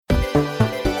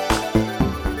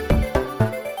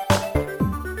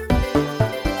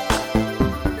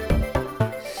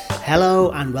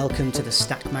Hello and welcome to the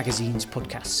Stack Magazine's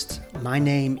podcast. My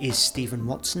name is Stephen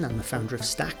Watson. I'm the founder of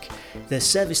Stack, the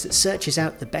service that searches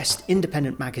out the best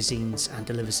independent magazines and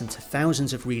delivers them to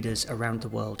thousands of readers around the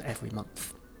world every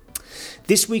month.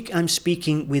 This week I'm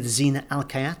speaking with Zina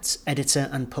Al-Kayat, editor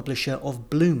and publisher of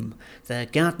Bloom, the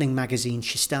gardening magazine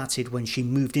she started when she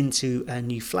moved into a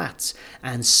new flat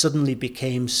and suddenly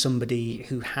became somebody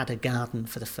who had a garden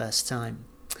for the first time.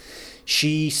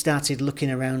 She started looking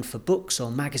around for books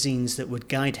or magazines that would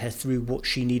guide her through what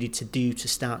she needed to do to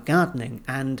start gardening,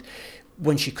 and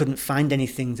when she couldn't find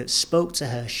anything that spoke to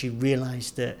her, she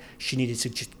realised that she needed to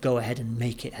just go ahead and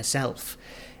make it herself.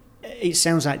 It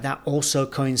sounds like that also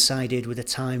coincided with a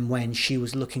time when she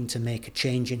was looking to make a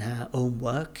change in her own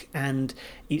work, and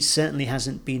it certainly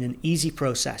hasn't been an easy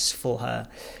process for her.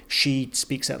 She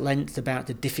speaks at length about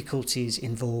the difficulties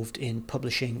involved in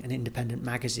publishing an independent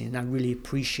magazine, and I really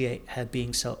appreciate her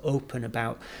being so open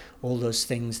about all those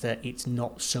things that it's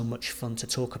not so much fun to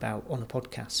talk about on a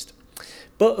podcast.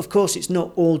 But of course it's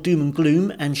not all doom and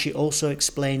gloom, and she also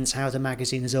explains how the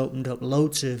magazine has opened up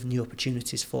loads of new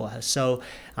opportunities for her. So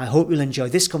I hope you'll enjoy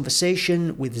this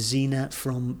conversation with Zina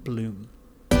from Bloom.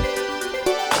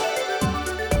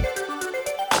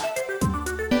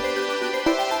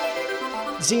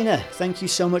 Zina, thank you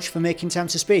so much for making time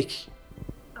to speak.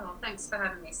 Oh, thanks for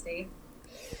having me, Steve.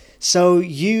 So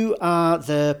you are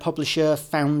the publisher,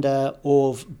 founder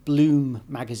of Bloom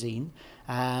magazine.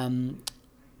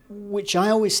 Which I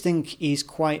always think is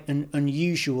quite an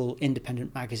unusual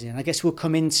independent magazine. I guess we'll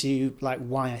come into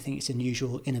why I think it's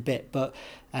unusual in a bit. But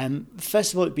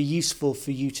first of all, it'd be useful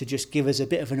for you to just give us a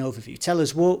bit of an overview. Tell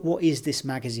us what is this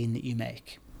magazine that you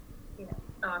make? Yeah,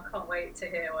 I can't wait to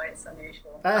hear why it's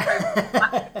unusual.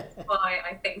 Why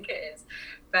I think it is.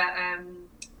 But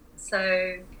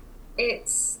so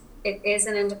it is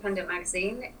an independent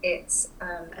magazine. It's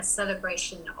a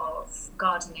celebration of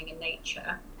gardening and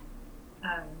nature.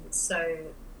 So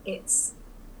it's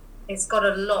got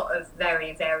a lot of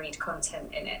very varied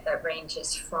content in it that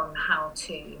ranges from how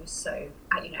to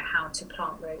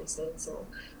plant roses, or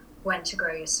when to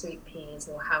grow your sweet peas,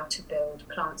 or how to build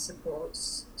plant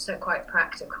supports. So quite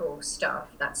practical stuff.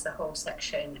 That's the whole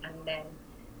section, and then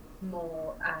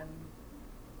more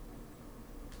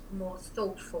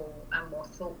thoughtful and more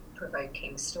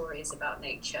thought-provoking stories about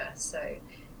nature. So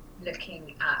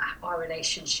looking at our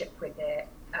relationship with it.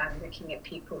 Looking at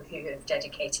people who have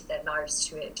dedicated their lives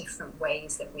to it, different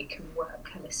ways that we can work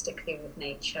holistically with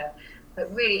nature,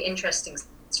 but really interesting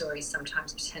stories,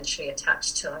 sometimes potentially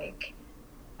attached to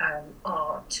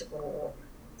art or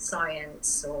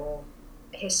science or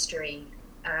history,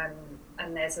 and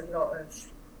there's a lot of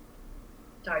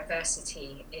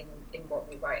diversity in what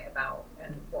we write about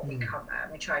and what we cover,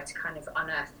 and we try to kind of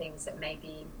unearth things that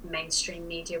maybe mainstream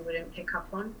media wouldn't pick up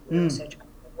on. We also try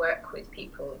work with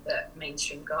people that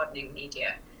mainstream gardening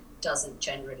media doesn't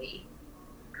generally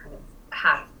kind of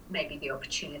have maybe the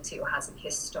opportunity or hasn't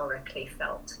historically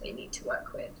felt they need to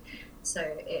work with.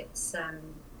 So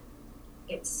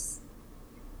it's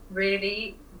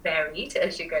really varied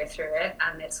as you go through it,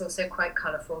 and it's also quite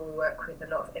colourful. We work with a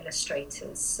lot of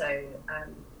illustrators, so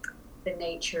the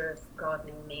nature of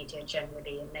gardening media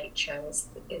generally in nature is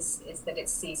that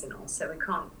it's seasonal, so we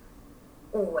can't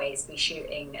always be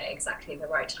shooting at exactly the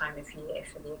right time of year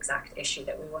for the exact issue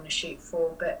that we want to shoot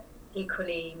for. But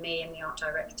equally, me and the art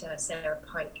director Sarah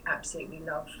Pike absolutely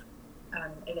love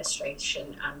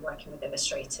illustration and working with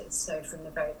illustrators, so from the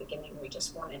very beginning we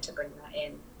just wanted to bring that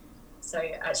in. So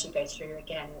as you go through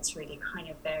again, it's really kind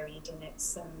of varied in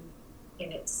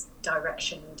its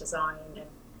direction and design,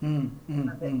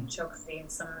 and geography,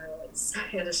 and some of it's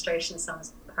illustration, some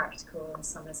is practical and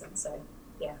some isn't. So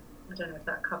yeah, I don't know if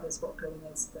that covers what Bloom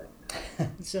is, but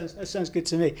That sounds good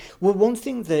to me. Well, one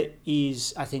thing that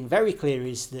is, I think, very clear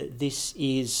is that this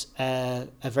is a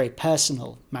very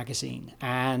personal magazine,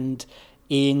 and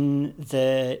in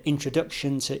the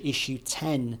introduction to issue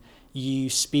 10, you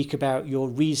speak about your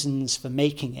reasons for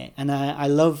making it, and I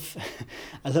love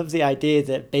the idea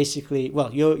that basically,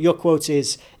 well, your quote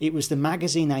is, "It was the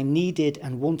magazine I needed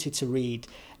and wanted to read,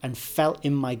 and felt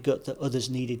in my gut that others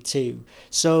needed too."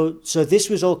 So this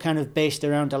was all kind of based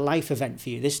around a life event for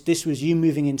you. This was you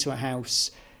moving into a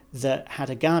house that had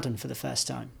a garden for the first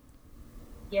time.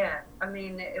 Yeah, I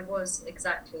mean, it was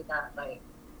exactly that.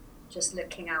 Just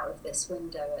looking out of this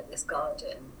window at this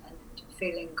garden and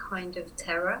feeling kind of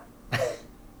terror,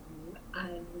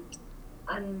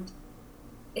 and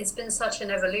it's been such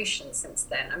an evolution since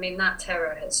then. I mean, that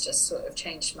terror has just sort of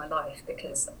changed my life,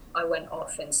 because I went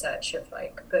off in search of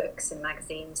books and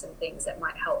magazines and things that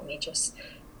might help me just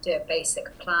do a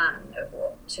basic plan of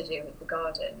what to do with the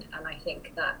garden. And I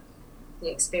think that the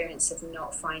experience of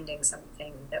not finding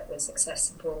something that was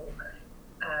accessible,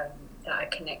 that I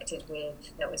connected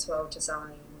with, that was well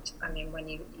designed. I mean, when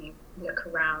you look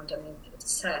around, I mean,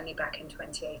 certainly back in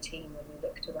 2018, when we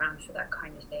looked around for that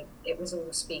kind of thing, it was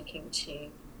all speaking to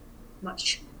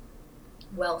much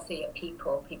wealthier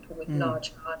people with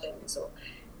large gardens or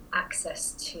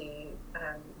access to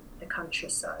the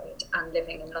countryside, and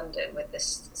living in London with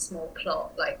this small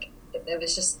plot. Like, there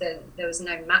was was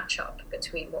no match up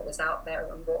between what was out there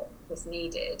and what was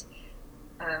needed.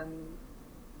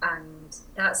 And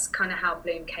that's kind of how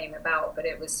Bloom came about, but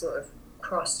it was sort of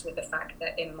crossed with the fact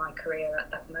that in my career at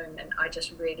that moment, I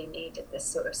just really needed this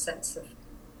sort of sense of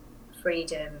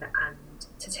freedom and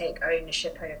to take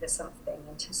ownership over something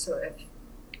and to sort of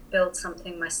build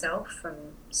something myself from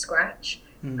scratch.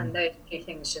 And those two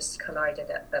things just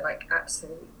collided at the like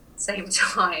absolute same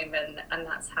time, and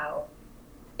that's how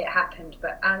it happened.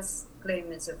 But as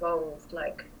Bloom has evolved,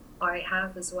 like I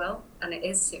have as well, and it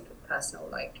is super personal,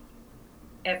 like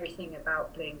everything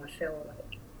about Bloom I feel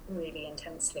like really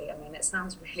intensely. I mean, it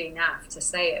sounds really naff to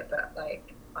say it, but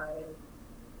like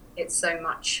it's so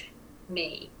much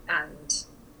me and,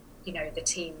 you know, the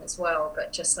team as well,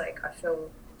 but just like I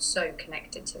feel so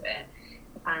connected to it.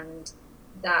 And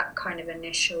that kind of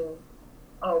initial,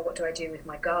 oh, what do I do with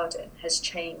my garden, has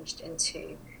changed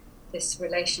into this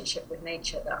relationship with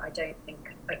nature that I don't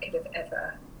think I could have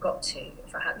ever got to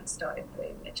if I hadn't started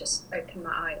Bloom. It just opened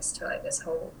my eyes to like this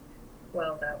whole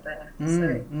world out there. There's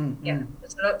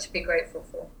a lot to be grateful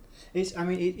for. It's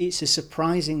a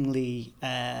surprisingly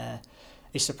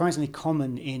it's surprisingly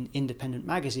common in independent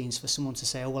magazines for someone to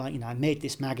say, oh, well, you know, I made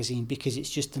this magazine because it's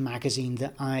just the magazine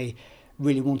that I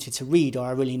really wanted to read or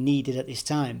I really needed at this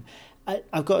time.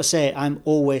 I've got to say, I'm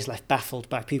always left baffled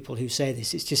by people who say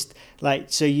this. It's just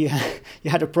like, so you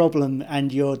had a problem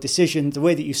and your decision, the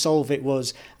way that you solve it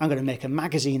was, I'm going to make a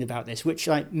magazine about this, which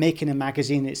like making a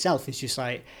magazine itself is just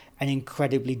like an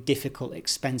incredibly difficult,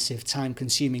 expensive,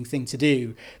 time-consuming thing to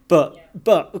do. But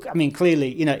I mean,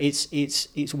 clearly, you know,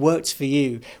 it's worked for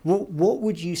you. What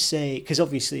would you say? Because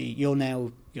obviously you're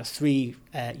 3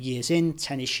 years in,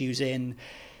 10 issues in.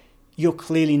 You're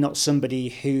clearly not somebody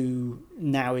who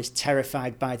now is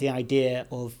terrified by the idea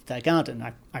of their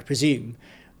garden, I presume.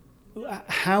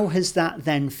 How has that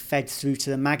then fed through to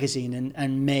the magazine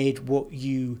and made what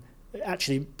you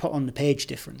actually put on the page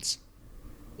difference?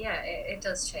 Yeah, it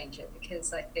does change it,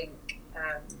 because I think,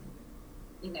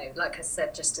 you know, like I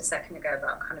said just a second ago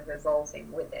about kind of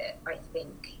evolving with it, I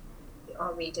think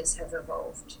our readers have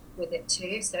evolved with it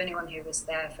too. So anyone who was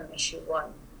there from issue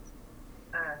 1,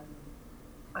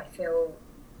 I feel,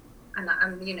 and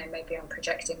I'm, you know, maybe I'm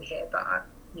projecting here, but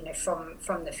you know,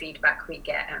 from the feedback we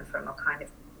get and from our kind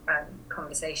of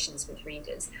conversations with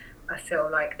readers, I feel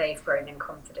like they've grown in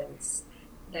confidence.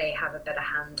 They have a better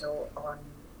handle on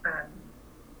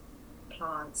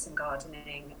plants and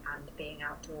gardening and being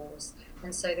outdoors,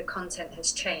 and so the content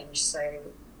has changed. So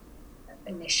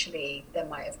initially there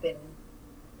might have been,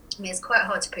 I mean, it's quite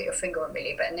hard to put your finger on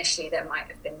really, but initially there might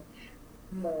have been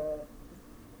more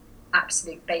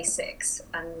absolute basics,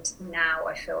 and now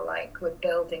I feel like we're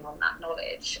building on that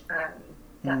knowledge, that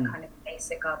kind of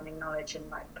basic gardening knowledge, and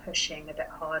like pushing a bit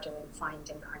harder and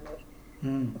finding kind of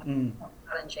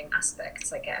challenging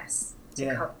aspects, I guess,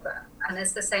 to cover. And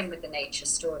it's the same with the nature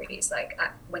stories. Like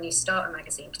when you start a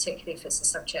magazine, particularly if it's a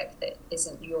subject that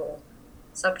isn't your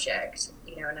subject,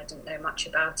 you know, and I didn't know much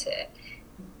about it,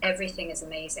 everything is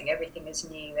amazing, everything is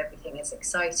new, everything is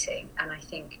exciting. And I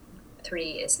think 3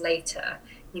 years later,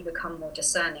 you become more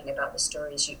discerning about the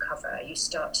stories you cover. You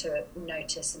start to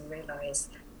notice and realize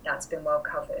that's been well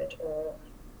covered, or,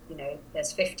 you know,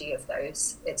 there's 50 of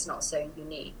those, it's not so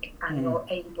unique, and you're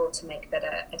able to make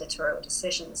better editorial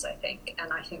decisions, I think.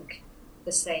 And I think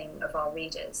the same of our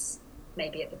readers.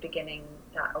 Maybe at the beginning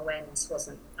that awareness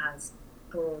wasn't as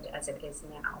broad as it is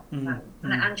now.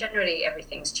 And generally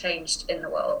everything's changed in the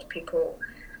world. People,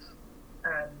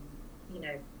 you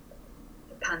know,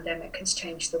 pandemic has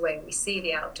changed the way we see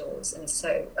the outdoors, and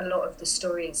so a lot of the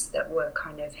stories that were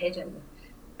kind of hidden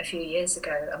a few years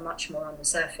ago are much more on the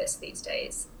surface these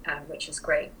days, which is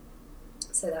great.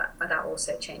 So that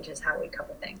also changes how we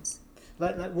cover things.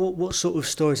 Like what sort of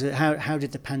stories? How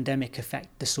did the pandemic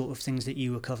affect the sort of things that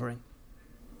you were covering?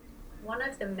 One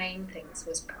of the main things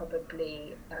was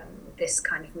probably this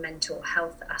kind of mental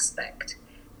health aspect.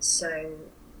 So,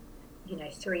 you know,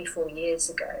 3-4 years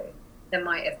ago, there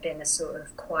might have been a sort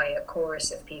of quiet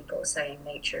chorus of people saying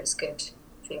nature is good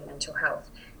for your mental health.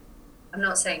 I'm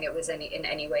not saying it was in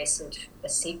any way sort of a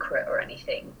secret or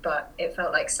anything, but it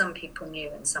felt like some people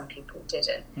knew and some people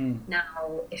didn't.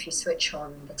 Now, if you switch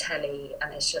on the telly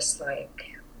and it's just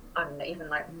like I don't know, even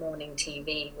like morning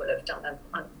TV will have done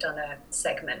a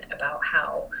segment about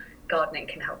how gardening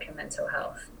can help your mental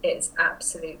health. It's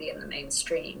absolutely in the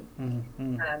mainstream.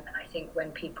 And I think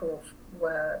when people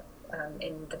were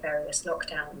in the various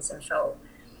lockdowns and felt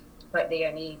like the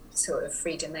only sort of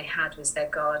freedom they had was their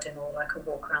garden or like a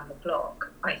walk around the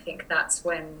block, I think that's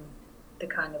when the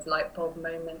kind of light bulb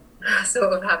moment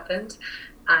sort of happened.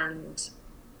 And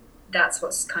that's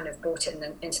what's kind of brought it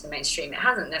into the mainstream. It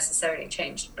hasn't necessarily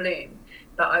changed Bloom,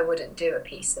 but I wouldn't do a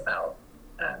piece about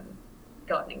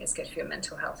gardening is good for your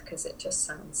mental health, because it just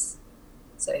sounds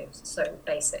so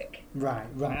basic. Right.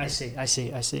 I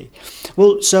see.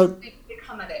 Well, so We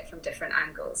come at it from different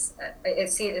angles.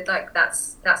 It seems like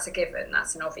that's a given.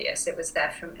 That's an obvious. It was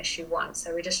there from issue one.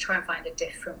 So we just try and find a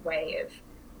different way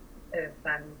of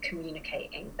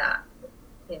communicating that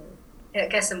in, I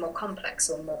guess, a more complex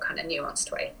or more kind of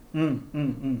nuanced way.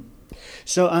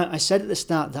 So I said at the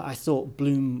start that I thought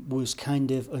Bloom was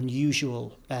kind of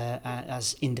unusual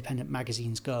as independent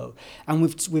magazines go, and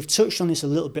we've touched on this a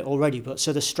little bit already. But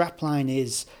so the strapline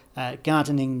is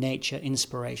gardening, nature,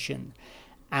 inspiration,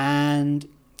 and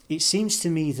it seems to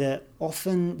me that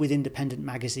often with independent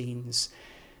magazines,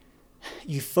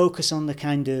 you focus on the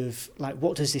kind of like,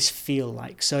 what does this feel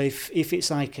like? So if it's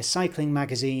like a cycling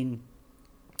magazine,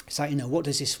 it's like, what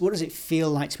does it feel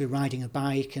like to be riding a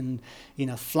bike and,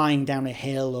 flying down a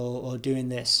hill or doing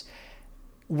this?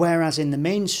 Whereas in the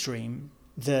mainstream,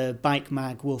 the bike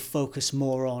mag will focus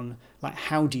more on like,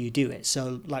 how do you do it?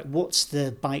 So like, what's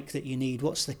the bike that you need?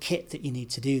 What's the kit that you need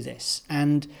to do this?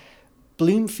 And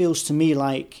Bloom feels to me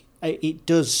like it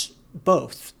does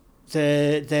both.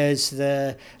 There's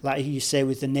the, like you say,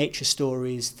 with the nature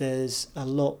stories, there's a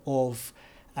lot of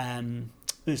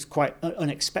there's quite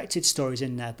unexpected stories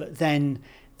in there, but then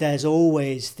there's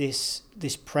always this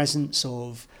presence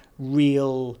of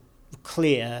real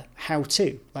clear how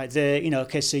to, like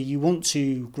okay, so you want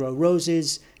to grow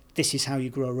roses, this is how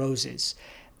you grow roses.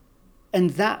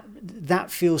 And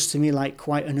that feels to me like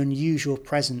quite an unusual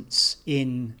presence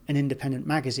in an independent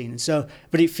magazine. And so,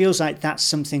 but it feels like that's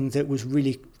something that was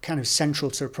really kind of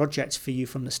central to the project for you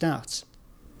from the start.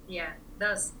 Yeah,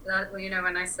 that's that. Well,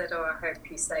 when I said, "Oh, I hope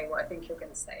you say what I think you're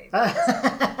going to say."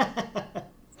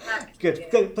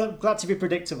 Good. But glad to be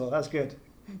predictable. That's good.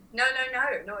 No,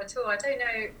 not at all. I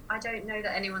don't know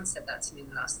that anyone said that to me in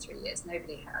the last 3 years.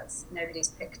 Nobody has. Nobody's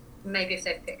picked. Maybe if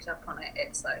they've picked up on it,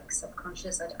 it's like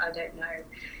subconscious. I don't know.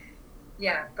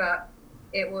 Yeah, but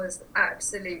it was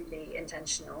absolutely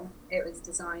intentional. It was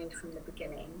designed from the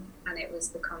beginning, and it was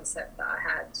the concept that I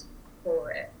had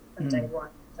for it from day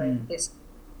one. So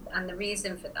and the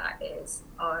reason for that is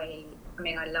I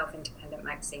love independent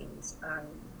magazines.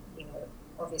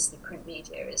 Obviously print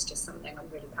media is just something I'm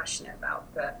really passionate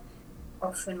about, but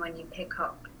often when you pick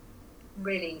up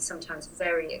really sometimes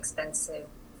very expensive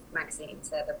magazines,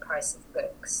 they're the price of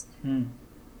books,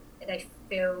 they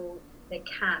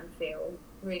can feel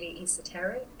really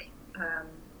esoteric,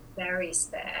 very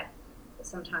spare. But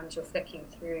sometimes you're flicking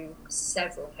through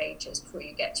several pages before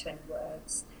you get to any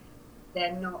words.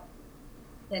 They're not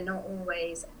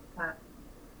always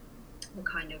the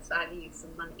kind of value for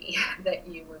money that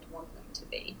you would want them to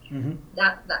be.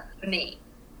 That for me,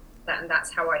 and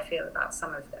that's how I feel about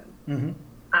some of them.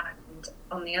 And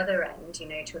on the other end,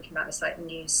 talking about this like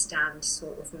newsstand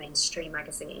sort of mainstream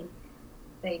magazine,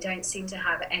 they don't seem to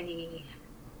have any.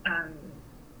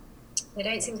 They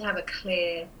don't seem to have a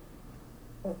clear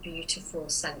or beautiful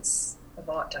sense of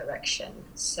art direction.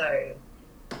 So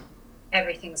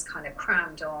everything's kind of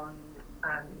crammed on.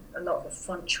 A lot of the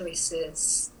font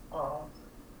choices are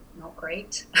not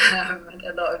great.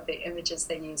 A lot of the images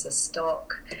they use are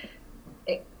stock.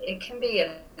 It can be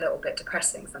a little bit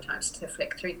depressing sometimes to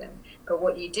flick through them, but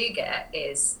what you do get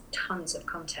is tons of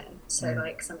content. So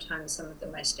like sometimes some of the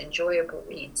most enjoyable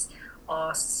reads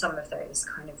are some of those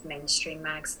kind of mainstream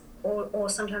mags, or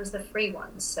sometimes the free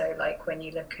ones. So like when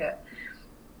you look at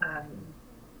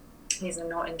these are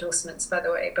not endorsements, by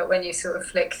the way, but when you sort of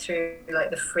flick through like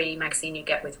the free magazine you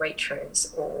get with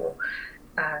Waitrose, or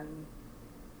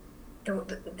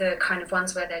the kind of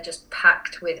ones where they're just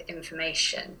packed with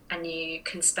information and you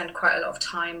can spend quite a lot of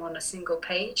time on a single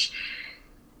page,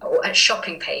 or at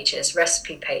shopping pages,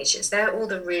 recipe pages. They're all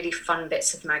the really fun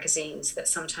bits of magazines that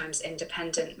sometimes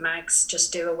independent mags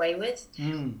just do away with.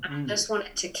 And I just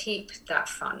wanted to keep that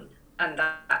fun and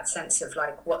that sense of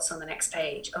like, what's on the next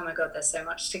page? Oh my God, there's so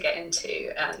much to get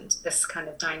into, and this kind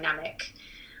of dynamic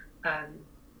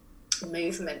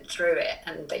movement through it,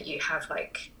 and that you have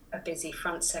like a busy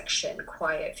front section,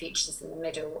 quiet features in the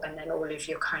middle, and then all of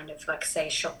your kind of like, say,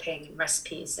 shopping and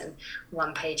recipes and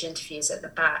one-page interviews at the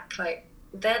back. Like,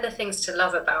 they're the things to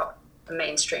love about a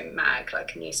mainstream mag,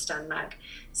 like a newsstand mag.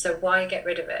 So why get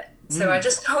rid of it? So I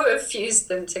just sort of fused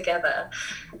them together.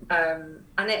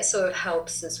 And it sort of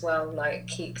helps as well, like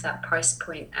keep that price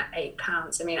point at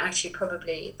 £8. I mean, actually,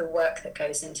 probably the work that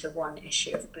goes into one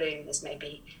issue of Bloom is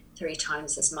maybe 3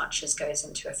 times as much as goes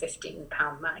into a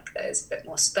 £15 mag. There's a bit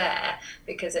more spare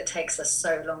because it takes us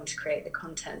so long to create the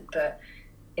content, but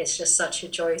it's just such a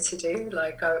joy to do.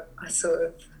 Like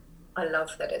I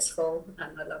love that it's full,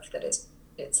 and I love that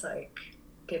it's like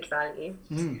good value.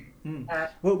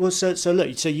 So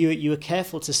look, so you were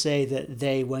careful to say that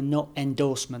they were not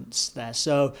endorsements there.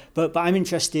 So, but I'm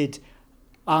interested.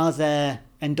 Are there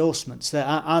endorsements?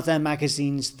 Are there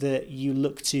magazines that you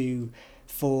look to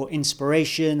for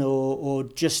inspiration, or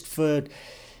just for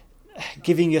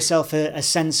giving yourself a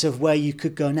sense of where you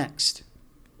could go next?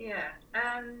 Yeah.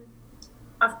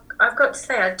 I've got to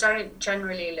say, I don't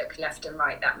generally look left and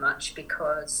right that much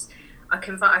because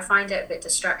I find it a bit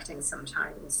distracting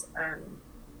sometimes.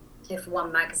 If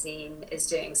one magazine is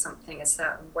doing something a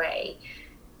certain way,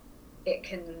 it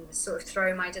can sort of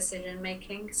throw my decision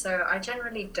making. So I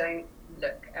generally don't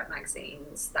look at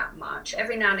magazines that much.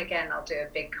 Every now and again, I'll do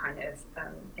a big kind of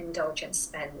indulgent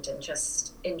spend and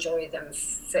just enjoy them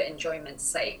for enjoyment's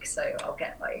sake. So I'll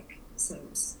get like some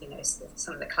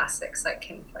of the classics like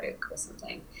Kinfolk or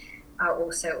something. I'll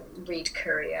also read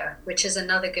Courier, which is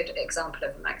another good example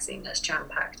of a magazine that's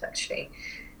jam-packed actually.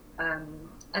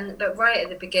 But right at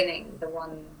the beginning, the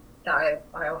one that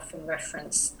I often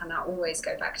reference and I always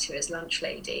go back to is Lunch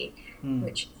Lady,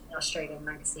 which is an Australian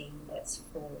magazine that's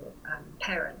for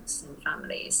parents and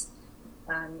families.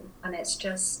 And it's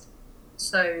just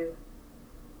so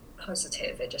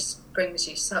positive. It just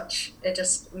it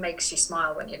just makes you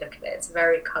smile when you look at it. It's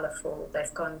very colourful.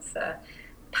 They've gone for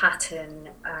pattern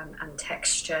and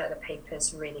texture. The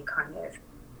paper's really kind of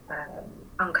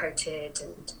uncoated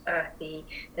and earthy.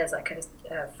 There's like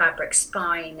a fabric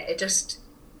spine. It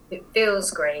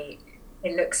feels great.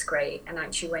 It looks great. And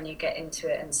actually when you get into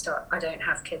it and I don't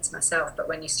have kids myself, but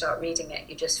when you start reading it,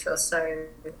 you just feel so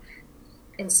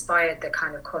inspired. The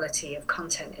kind of quality of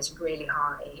content is really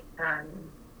high.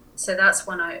 So that's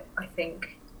one I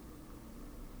think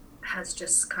has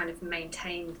just kind of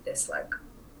maintained this like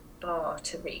bar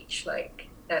to reach. Like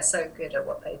they're so good at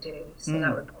what they do. So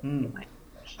that would probably be my...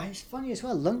 It's funny as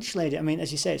well, Lunch Lady, I mean,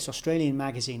 as you say, it's an Australian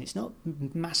magazine. It's not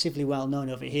massively well known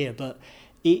over here, but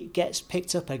it gets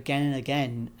picked up again and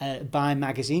again by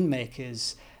magazine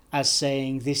makers as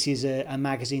saying this is a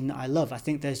magazine that I love. I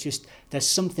think there's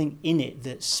something in it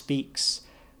that speaks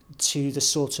to the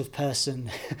sort of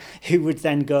person who would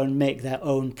then go and make their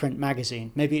own print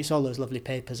magazine. Maybe it's all those lovely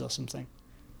papers or something.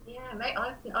 Yeah, mate,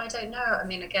 I don't know. I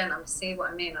mean, again, see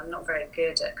what I mean. I'm not very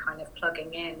good at kind of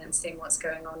plugging in and seeing what's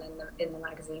going on in the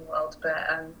magazine world. But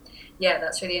yeah,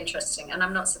 that's really interesting, and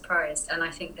I'm not surprised. And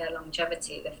I think their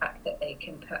longevity, the fact that they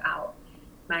can put out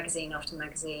magazine after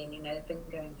magazine, they've been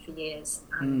going for years,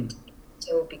 and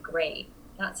it will be great.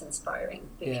 That's inspiring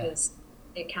because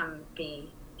it can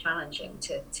be challenging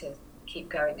to keep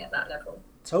going at that level.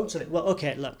 Totally. Well,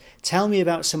 okay, look, tell me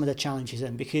about some of the challenges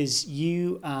then, because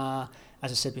you are, as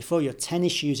I said before, you're 10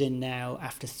 issues in now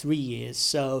after 3 years.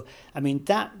 So, I mean,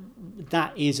 that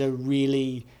is a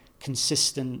really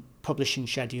consistent publishing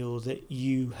schedule that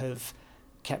you have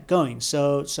kept going.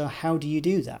 So how do you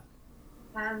do that?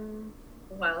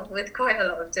 Well, with quite a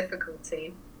lot of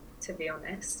difficulty, to be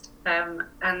honest.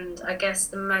 And I guess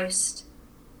the most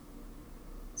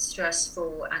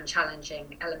stressful and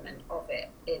challenging element of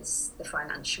it is the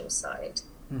financial side.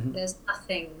 There's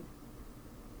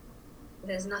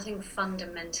nothing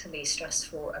fundamentally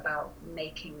stressful about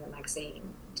making the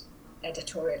magazine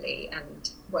editorially and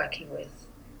working with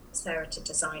Sarah to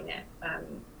design it.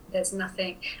 There's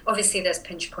nothing, obviously there's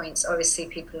pinch points, obviously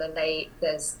people are late,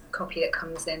 there's copy that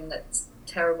comes in that's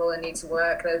terrible and needs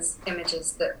work, there's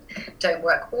images that don't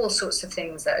work, all sorts of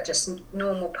things that are just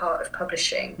normal part of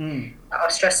publishing are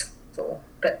stressful,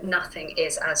 but nothing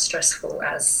is as stressful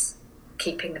as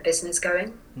keeping the business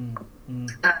going.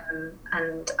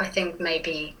 And I think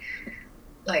maybe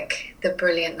like the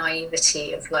brilliant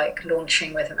naivety of like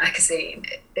launching with a magazine,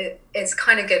 it's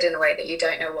kind of good in a way that you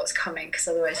don't know what's coming because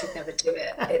otherwise you'd never do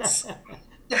it. It's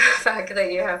the fact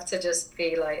that you have to just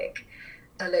be like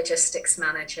a logistics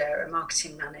manager, a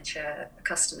marketing manager, a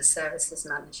customer services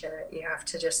manager. You have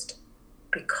to just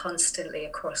be constantly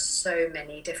across so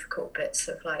many difficult bits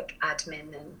of like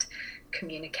admin and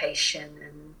communication,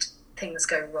 and things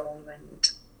go wrong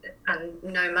and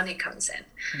no money comes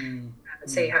in.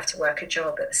 So you have to work a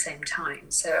job at the same time.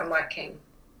 So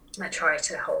I try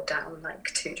to hold down like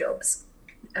 2 jobs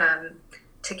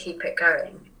to keep it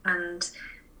going. And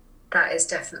that is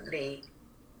definitely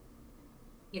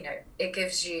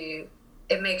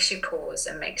it makes you pause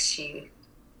and makes you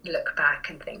look back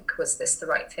and think, was this the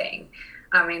right thing?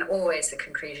 I mean, always the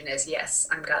conclusion is, yes,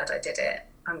 I'm glad I did it.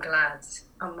 I'm glad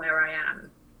I'm where I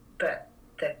am. But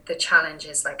the challenge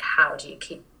is like, how do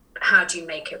you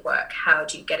make it work? How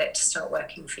do you get it to start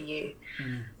working for you?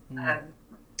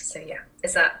 So yeah,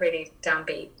 is that really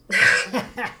downbeat?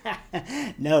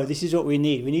 No, this is what we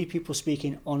need. We need people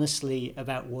speaking honestly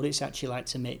about what it's actually like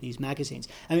to make these magazines.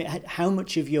 I mean, how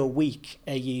much of your week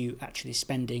are you actually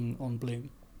spending on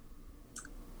Bloom?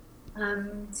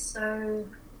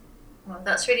 Well,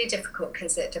 that's really difficult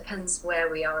because it depends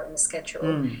where we are in the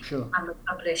schedule. Sure. And we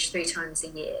publish 3 times a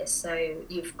year. So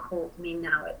you've caught me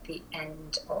now at the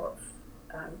end of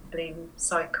Bloom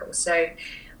cycle. So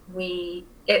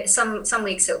some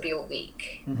weeks it'll be all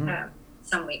week.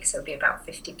 Some weeks it'll be about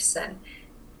 50%.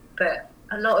 But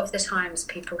a lot of the times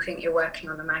people think you're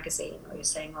working on the magazine, or you're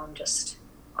saying, oh, I'm just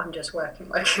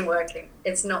working.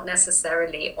 It's not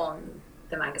necessarily on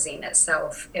the magazine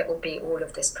itself. It will be all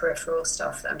of this peripheral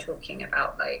stuff that I'm talking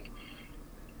about, like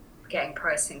getting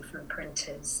pricing from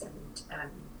printers and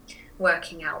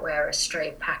working out where a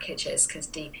stray package is because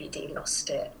DPD lost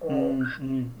it, or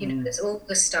there's all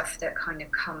the stuff that kind of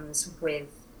comes with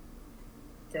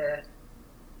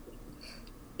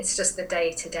it's just the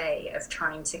day-to-day of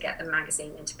trying to get the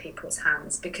magazine into people's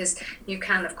hands, because you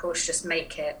can of course just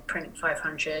make it, print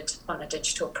 500 on a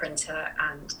digital printer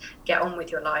and get on with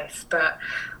your life. But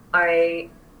I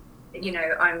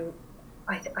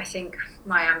think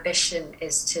my ambition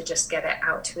is to just get it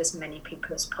out to as many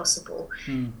people as possible.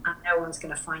 And no one's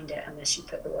going to find it unless you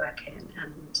put the work in,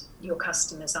 and your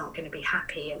customers aren't going to be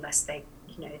happy unless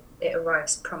it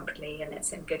arrives promptly and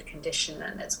it's in good condition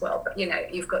and it's well. But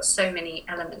you've got so many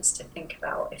elements to think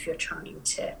about if you're trying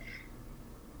to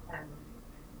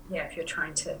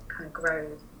kind of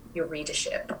grow your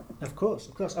readership. Of course.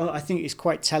 Oh, I think it's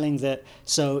quite telling that,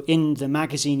 so in the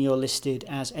magazine you're listed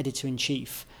as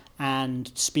editor-in-chief,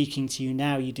 and speaking to you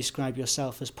now, you describe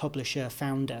yourself as publisher,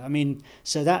 founder. I mean,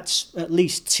 so that's at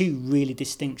least 2 really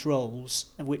distinct roles,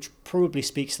 which probably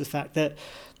speaks to the fact that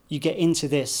you get into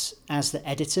this as the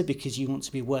editor because you want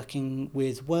to be working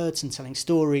with words and telling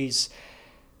stories,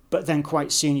 but then quite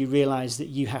soon you realise that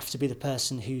you have to be the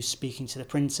person who's speaking to the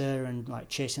printer and like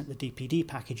chasing up the DPD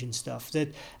package and stuff.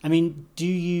 I mean, do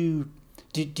you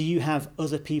have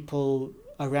other people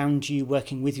around you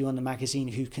working with you on the magazine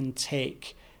who can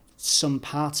take some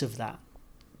part of that?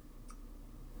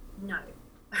 No.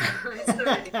 It's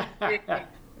a really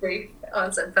brief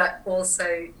answer, but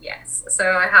also yes.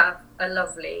 So I have a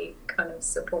lovely kind of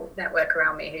support network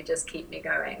around me who just keep me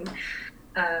going,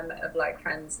 of like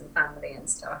friends and family and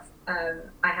stuff. I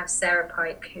have Sarah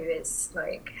Pike, who is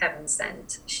like heaven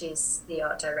sent. She's the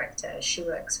art director. She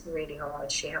works really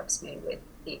hard. She helps me with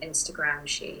the Instagram.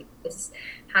 She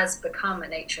has become a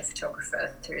nature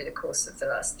photographer through the course of the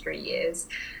last 3 years.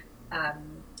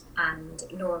 And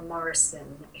Laura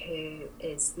Morrison, who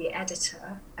is the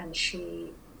editor, and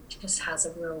she just has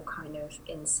a real kind of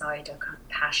insider kind of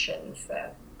passion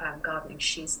for gardening.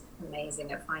 She's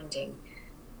amazing at finding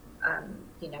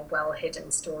well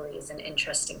hidden stories and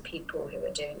interesting people who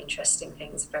are doing interesting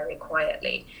things very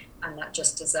quietly and that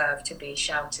just deserve to be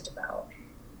shouted about.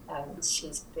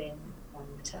 She's been on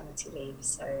maternity leave,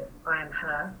 so I am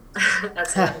her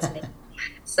as well as me.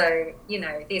 So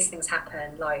these things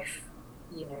happen. Life,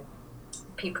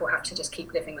 people have to just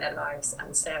keep living their lives,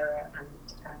 and Sarah and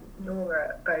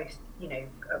Laura both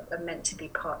are meant to be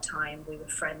part-time. We were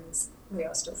friends, we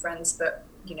are still friends, but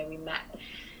we met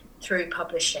through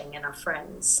publishing and are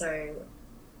friends, so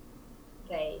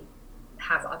they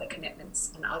have other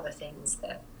commitments and other things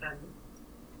that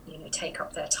take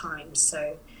up their time.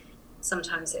 So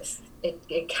sometimes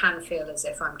it can feel as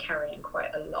if I'm carrying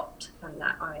quite a lot and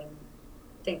that I'm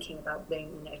thinking about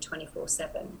Bloom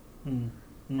 24/7.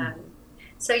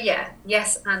 So yeah,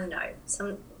 yes and no.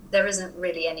 There isn't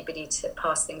really anybody to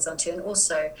pass things on to, and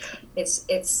also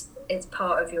it's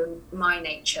part of my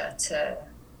nature to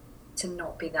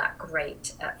not be that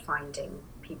great at finding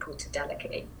people to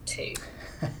delegate to.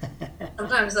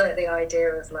 Sometimes like the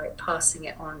idea of like passing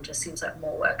it on just seems like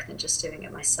more work than just doing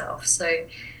it myself. So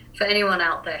for anyone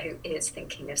out there who is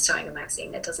thinking of starting a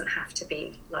magazine, it doesn't have to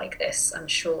be like this. I'm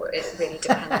sure it really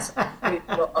depends on who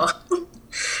you are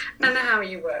and how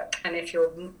you work. And if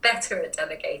you're better at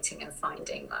delegating and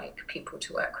finding like people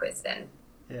to work with, then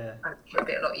it'll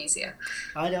be a lot easier.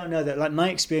 I don't know that. Like my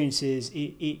experience is,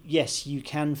 yes, you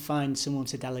can find someone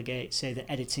to delegate, say, the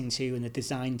editing to and the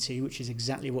design to, which is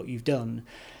exactly what you've done.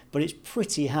 but it's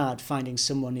pretty hard finding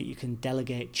someone that you can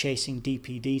delegate chasing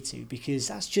DPD to, because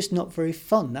that's just not very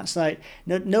fun. That's like,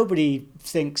 nobody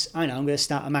thinks, I know, I'm going to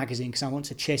start a magazine because I want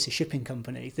to chase a shipping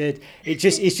company. It's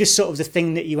just sort of the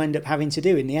thing that you end up having to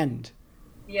do in the end.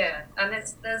 Yeah, and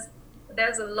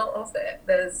there's a lot of it.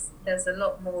 There's a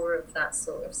lot more of that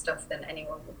sort of stuff than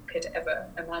anyone could ever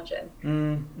imagine.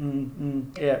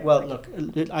 Yeah. Well, look,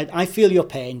 I feel your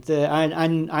pain.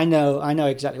 I know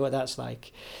exactly what that's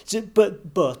like. So,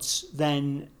 but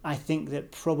then I think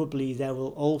that probably there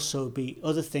will also be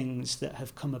other things that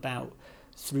have come about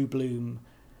through Bloom,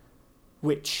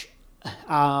 which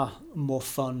are more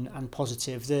fun and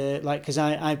positive. Because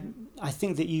I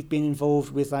think that you've been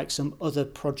involved with like some other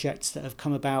projects that have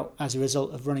come about as a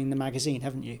result of running the magazine,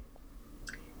 haven't you?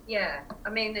 Yeah, I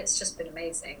mean, it's just been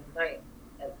amazing. Like,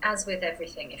 as with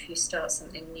everything, if you start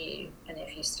something new and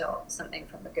if you start something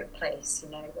from a good place,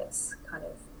 that's kind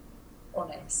of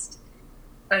honest,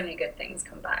 only good things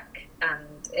come back.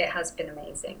 And it has been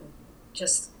amazing.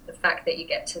 Just the fact that you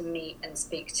get to meet and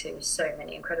speak to so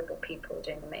many incredible people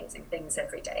doing amazing things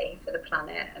every day for the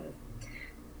planet and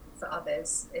for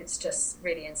others, it's just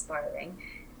really inspiring.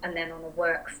 And then on the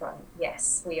work front,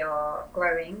 yes, we are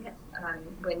growing.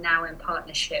 We're now in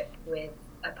partnership with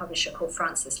a publisher called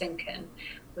Francis Lincoln,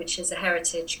 which is a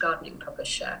heritage gardening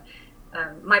publisher.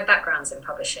 My background's in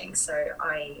publishing, so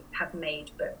I have made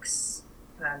books,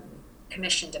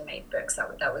 commissioned and made books.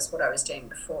 That was what I was doing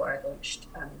before I launched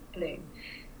Bloom.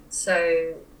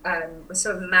 So we're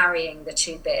sort of marrying the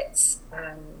two bits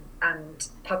and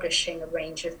publishing a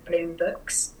range of Bloom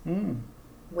books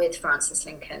with Francis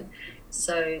Lincoln.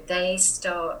 So they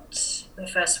start, the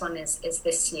first one is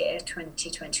this year,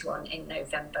 2021, in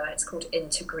November. It's called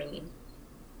Into Green.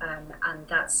 And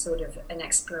that's sort of an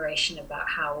exploration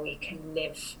about how we can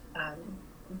live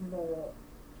more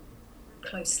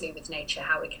closely with nature,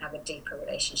 how we can have a deeper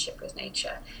relationship with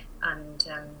nature. And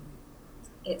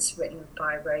it's written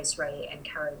by Rose Ray and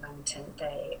Carrie Langton.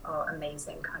 They are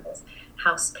amazing kind of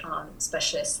houseplant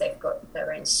specialists. They've got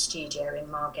their own studio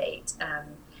in Margate.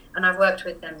 And I've worked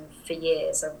with them for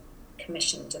years. I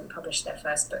commissioned and published their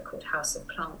first book called House of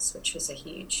Plants, which was a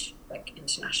huge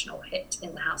international hit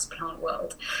in the houseplant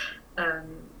world.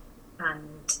 And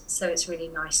so it's really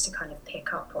nice to kind of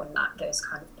pick up on those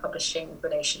kind of publishing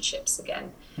relationships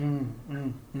again.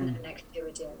 And next year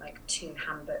we're doing 2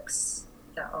 handbooks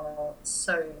that are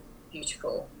so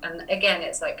beautiful. And again,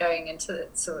 it's like going into the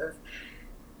sort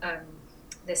of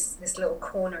this little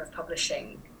corner of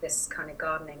publishing, this kind of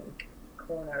gardening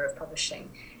corner of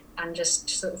publishing, and just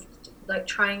sort of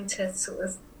trying to sort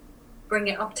of bring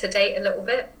it up to date a little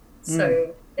bit.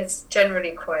 So it's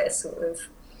generally quite a sort of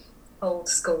old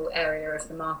school area of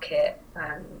the market,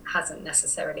 hasn't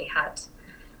necessarily had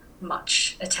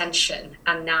much attention,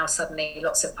 and now suddenly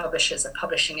lots of publishers are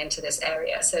publishing into this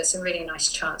area, so it's a really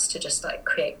nice chance to just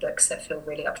create books that feel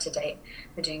really up to date.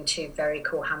 We're doing 2 very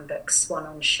cool handbooks, one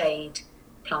on shade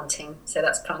planting, so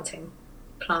that's planting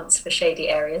plants for shady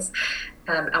areas,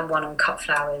 and one on cut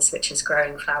flowers, which is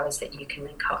growing flowers that you can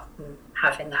then cut and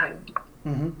have in the home.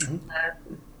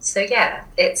 So yeah,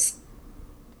 it's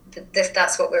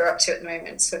that's what we're up to at the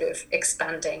moment, sort of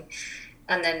expanding.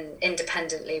 And then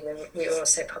independently, we're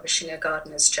also publishing a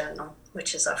gardener's journal,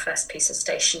 which is our first piece of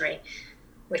stationery,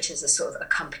 which is a sort of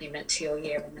accompaniment to your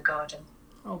year in the garden.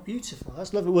 Oh, beautiful.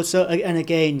 That's lovely. Well, so, and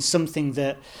again, something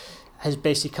that has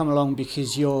basically come along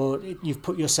because you've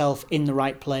put yourself in the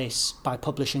right place by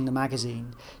publishing the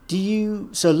magazine.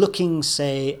 So looking,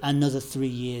 say, another 3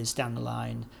 years down the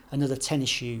line, another 10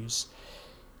 issues,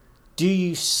 do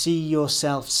you see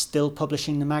yourself still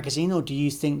publishing the magazine, or do you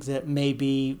think that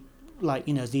maybe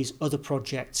these other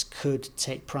projects could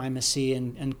take primacy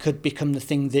and could become the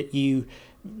thing that you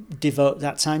devote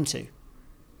that time to?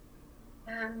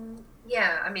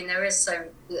 Yeah, I mean, there is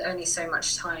only so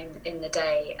much time in the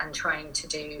day, and trying to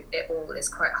do it all is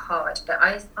quite hard. But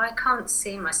I can't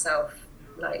see myself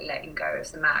letting go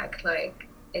of the mag.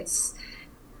 It's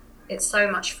so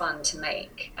much fun to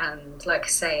make, and like I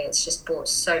say, it's just brought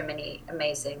so many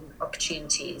amazing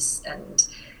opportunities, and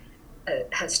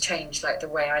has changed the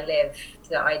way I live.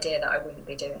 The idea that I wouldn't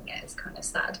be doing it is kind of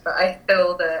sad, but I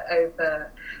feel that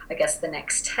over, I guess, the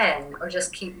next 10, I'll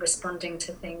just keep responding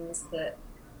to things that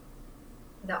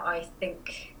I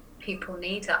think people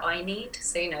need, that I need.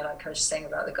 So like I was just saying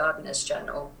about the gardener's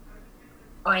journal,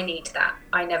 I need that.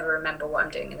 I never remember what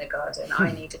I'm doing in the garden.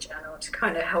 I need a journal to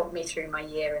kind of help me through my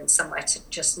year, and somewhere to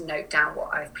just note down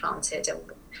what I've planted and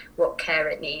what care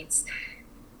it needs.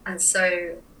 And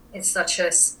so it's such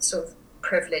a sort of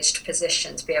privileged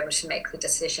position to be able to make the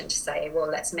decision to say, well,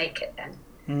 let's make it then.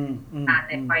 And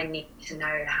if I need to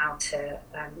know how to,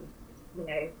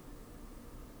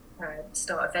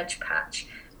 start a veg patch,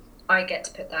 I get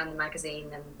to put that in the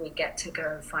magazine, and we get to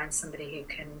go and find somebody who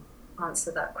can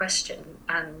answer that question.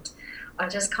 And I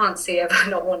just can't see ever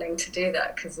not wanting to do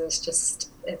that, because it's just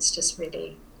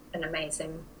really an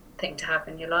amazing thing to have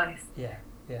in your life. Yeah.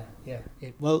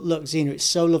 Well, look, Zena, it's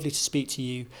so lovely to speak to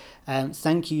you.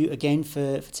 Thank you again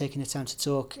for taking the time to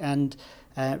talk, and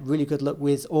really good luck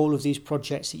with all of these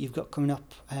projects that you've got coming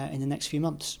up in the next few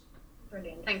months.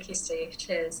 Brilliant. Thank you, Steve.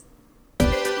 Cheers.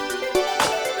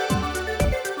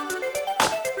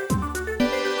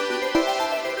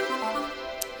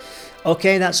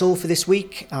 Okay, that's all for this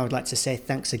week. I would like to say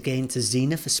thanks again to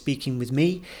Zena for speaking with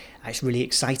me. It's really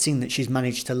exciting that she's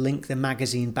managed to link the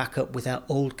magazine back up with her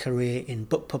old career in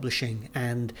book publishing,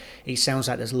 and it sounds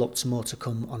like there's lots more to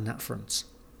come on that front.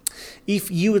 If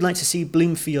you would like to see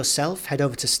Bloom for yourself, head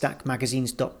over to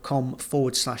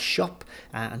stackmagazines.com/shop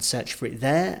and search for it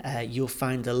there. You'll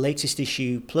find the latest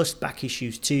issue plus back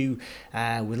issues too,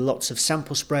 with lots of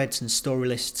sample spreads and story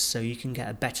lists, so you can get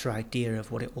a better idea of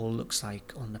what it all looks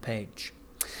like on the page.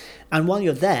 And while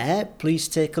you're there, please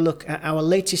take a look at our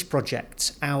latest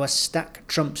project, our Stack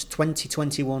Trumps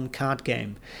 2021 card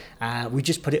game. We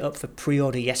just put it up for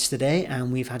pre-order yesterday,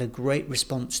 and we've had a great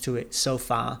response to it so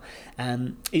far.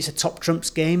 It's a Top Trumps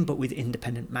game, but with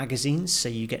independent magazines, so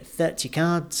you get 30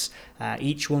 cards,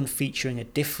 each one featuring a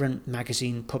different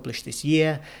magazine published this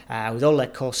year, with all their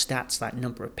core stats like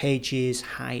number of pages,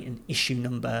 height and issue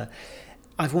number.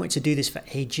 I've wanted to do this for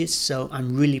ages, so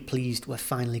I'm really pleased we're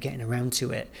finally getting around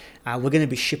to it. We're going to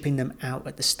be shipping them out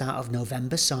at the start of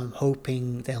November, so I'm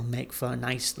hoping they'll make for a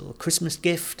nice little Christmas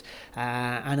gift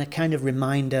and a kind of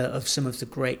reminder of some of the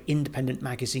great independent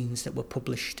magazines that were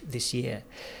published this year.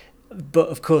 But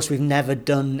of course, we've never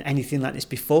done anything like this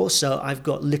before, so I've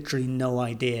got literally no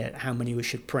idea how many we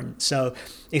should print. So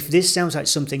if this sounds like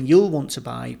something you'll want to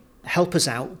buy, help us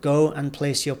out, go and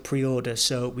place your pre-order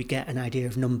so we get an idea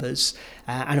of numbers,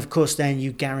 and of course then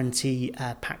you guarantee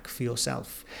a pack for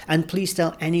yourself. And please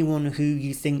tell anyone who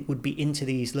you think would be into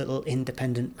these little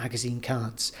independent magazine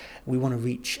cards. We want to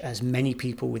reach as many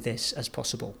people with this as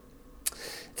possible.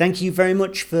 Thank you very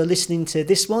much for listening to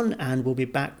this one, and we'll be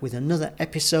back with another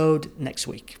episode next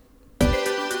week.